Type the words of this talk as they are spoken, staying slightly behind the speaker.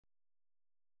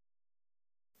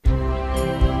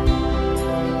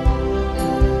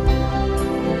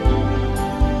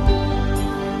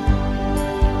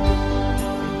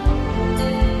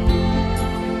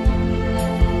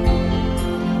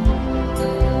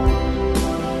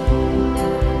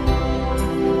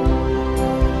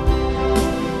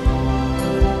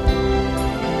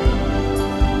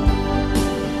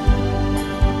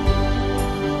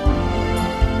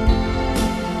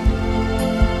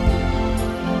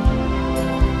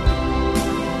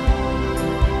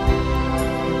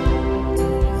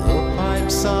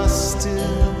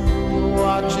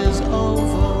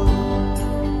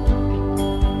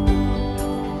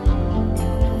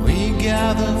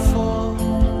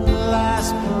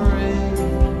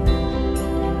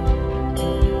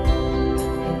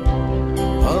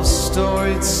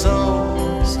great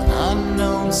souls and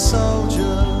unknown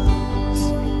soldiers,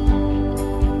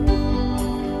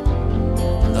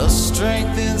 the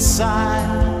strength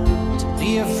inside to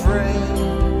be afraid.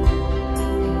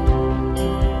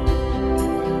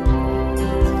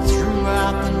 And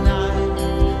throughout the night,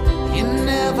 you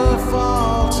never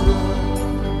faltered.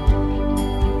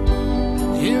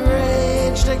 You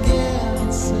raged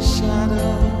against the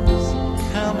shadows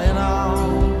coming on.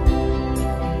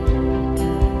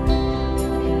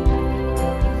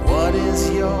 What is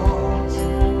yours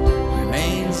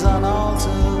remains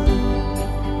unaltered.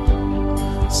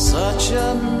 Such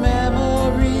a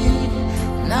memory,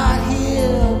 not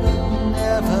here but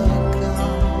never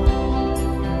gone.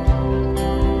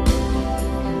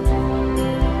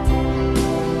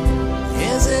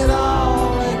 Is it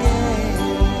all a game?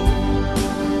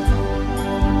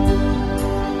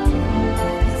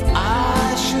 If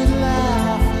I should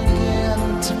laugh again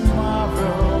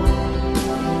tomorrow,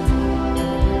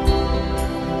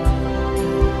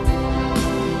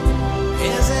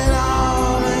 is it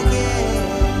all a game?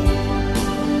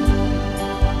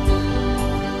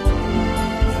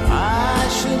 If I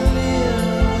should live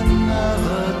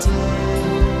another day,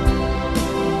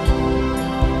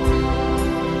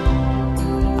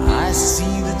 I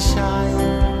see the child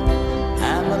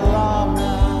and the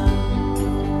lawman.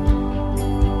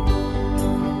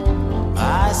 I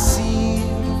see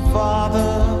the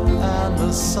father and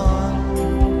the son.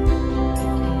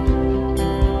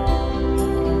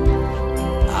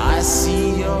 I see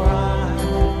your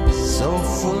eyes so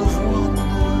full of wonder.